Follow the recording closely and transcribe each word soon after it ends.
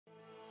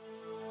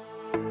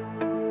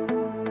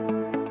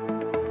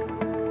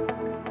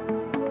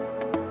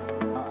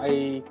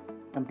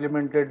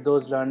implemented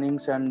those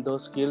learnings and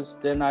those skills,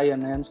 then I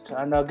enhanced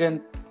and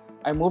again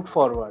I moved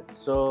forward.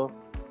 So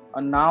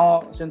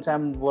now since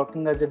I'm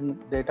working as a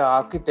data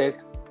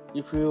architect,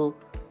 if you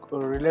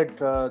relate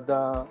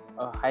the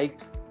hike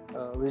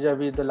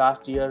vis-a-vis the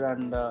last year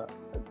and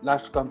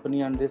last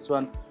company and this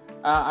one,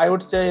 I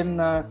would say in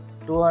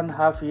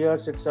 2.5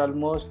 years it's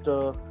almost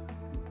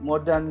more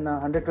than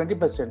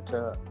 120%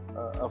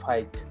 of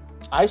hike.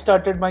 I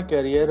started my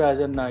career as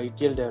an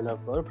ETL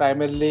developer,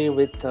 primarily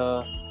with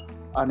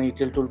an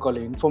ETL tool called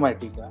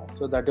Informatica.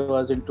 So that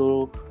was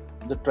into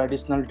the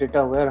traditional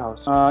data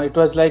warehouse. It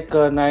was like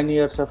 9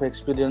 years of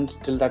experience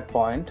till that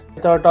point. I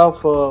thought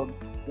of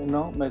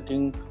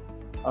making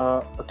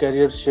a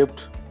career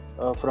shift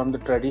from the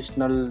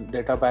traditional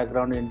data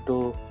background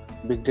into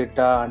big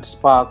data and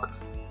Spark,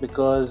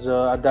 because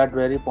at that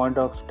very point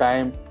of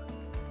time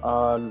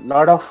a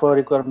lot of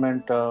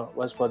requirement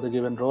was for the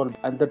given role,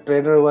 and the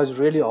trainer was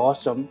really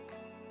awesome.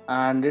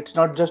 And it's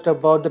not just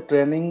about the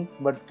training,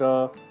 but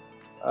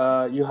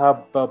you have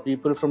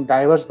people from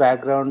diverse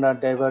background and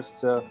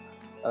diverse uh,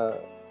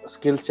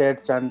 skill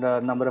sets and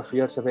number of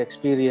years of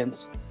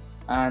experience.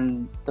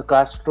 And the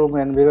classroom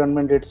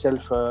environment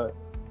itself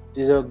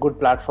is a good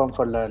platform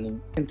for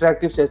learning.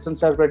 Interactive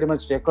sessions are pretty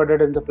much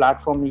recorded in the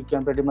platform. You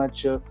can pretty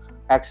much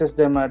access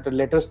them at a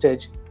later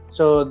stage.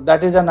 So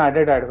that is an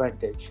added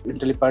advantage.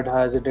 Intellipaat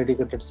has a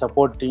dedicated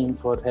support team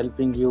for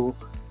helping you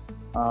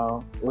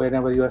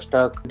whenever you are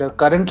stuck.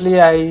 Currently,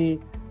 I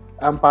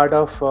am part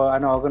of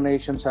an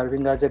organization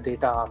serving as a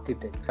data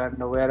architect, and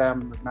where I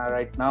am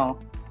right now,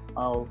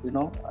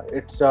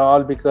 it's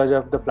all because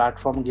of the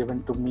platform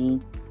given to me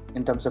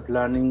in terms of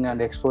learning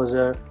and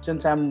exposure.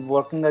 Since I'm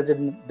working as a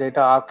data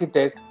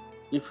architect,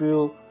 if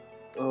you,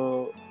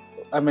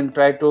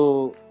 try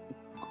to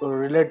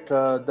relate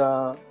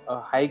the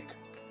hike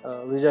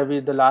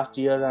vis-a-vis the last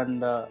year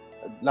and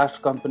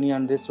last company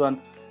and this one,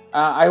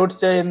 I would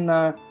say in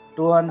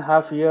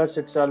 2.5 years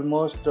it's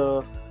almost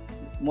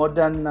more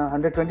than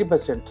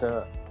 120%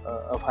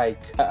 of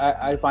hike.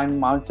 I find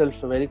myself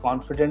very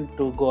confident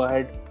to go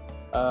ahead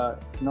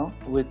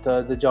with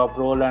the job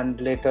role, and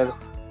later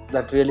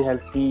that really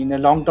helped me in a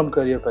long-term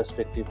career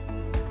perspective.